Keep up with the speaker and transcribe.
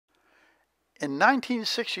In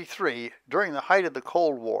 1963, during the height of the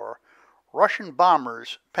Cold War, Russian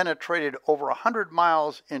bombers penetrated over 100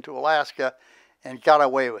 miles into Alaska and got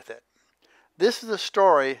away with it. This is the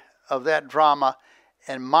story of that drama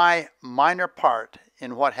and my minor part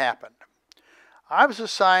in what happened. I was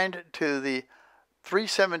assigned to the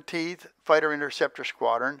 317th Fighter Interceptor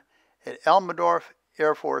Squadron at Elmendorf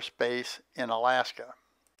Air Force Base in Alaska.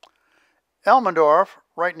 Elmendorf,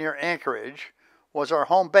 right near Anchorage, was our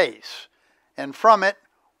home base, and from it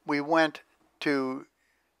we went to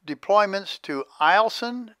deployments to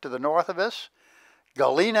Eielson to the north of us,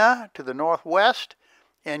 Galena to the northwest,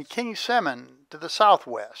 and King Salmon to the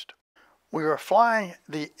southwest. We were flying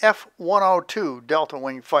the F-102 Delta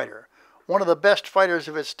Wing fighter, one of the best fighters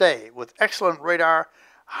of its day, with excellent radar,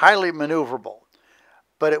 highly maneuverable.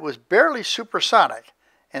 But it was barely supersonic,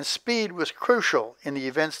 and speed was crucial in the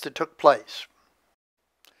events that took place.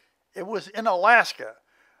 It was in Alaska,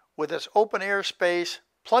 with its open airspace,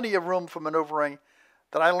 plenty of room for maneuvering,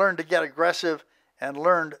 that I learned to get aggressive and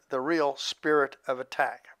learned the real spirit of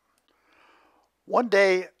attack. One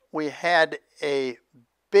day we had a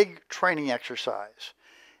big training exercise,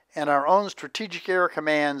 and our own Strategic Air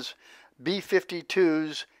Command's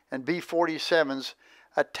B-52s and B-47s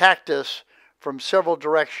attacked us from several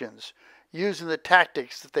directions, using the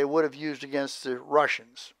tactics that they would have used against the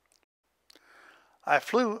Russians. I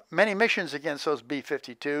flew many missions against those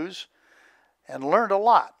B-52s and learned a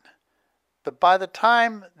lot, but by the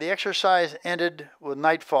time the exercise ended with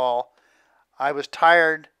nightfall, I was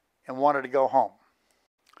tired and wanted to go home.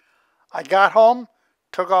 I got home,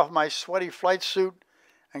 took off my sweaty flight suit,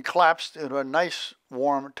 and collapsed into a nice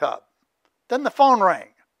warm tub. Then the phone rang.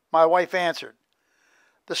 My wife answered.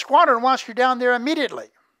 "The squadron wants you down there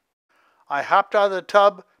immediately." I hopped out of the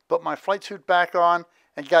tub, put my flight suit back on,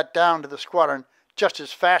 and got down to the squadron just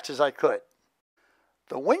as fast as I could.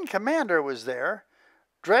 The wing commander was there,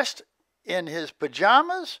 dressed in his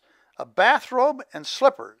pajamas, a bathrobe, and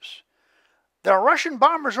slippers. "There are Russian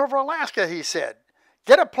bombers over Alaska," he said.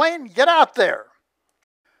 "Get a plane, get out there."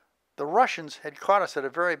 The Russians had caught us at a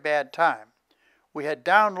very bad time. We had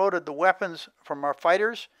downloaded the weapons from our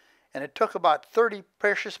fighters, and it took about 30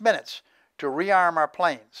 precious minutes to rearm our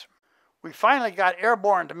planes. We finally got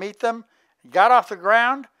airborne to meet them, got off the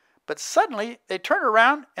ground, but suddenly they turned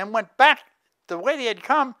around and went back the way they had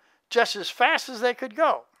come, just as fast as they could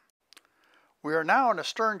go. We are now in a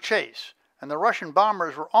stern chase, and the Russian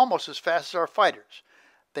bombers were almost as fast as our fighters.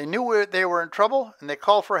 They knew they were in trouble, and they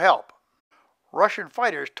called for help. Russian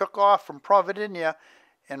fighters took off from Providencia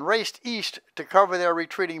and raced east to cover their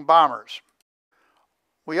retreating bombers.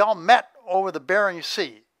 We all met over the Bering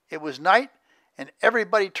Sea. It was night, and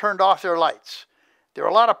everybody turned off their lights. There were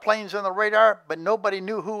a lot of planes on the radar, but nobody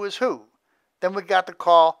knew who was who. Then we got the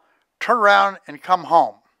call, "Turn around and come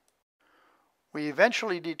home." We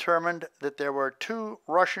eventually determined that there were 2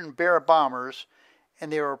 Russian Bear bombers,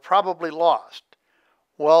 and they were probably lost.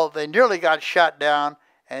 Well, they nearly got shot down,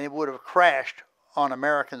 and it would have crashed on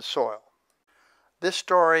American soil. This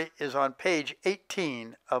story is on page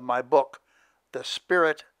 18 of my book, The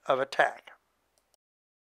Spirit of Attack.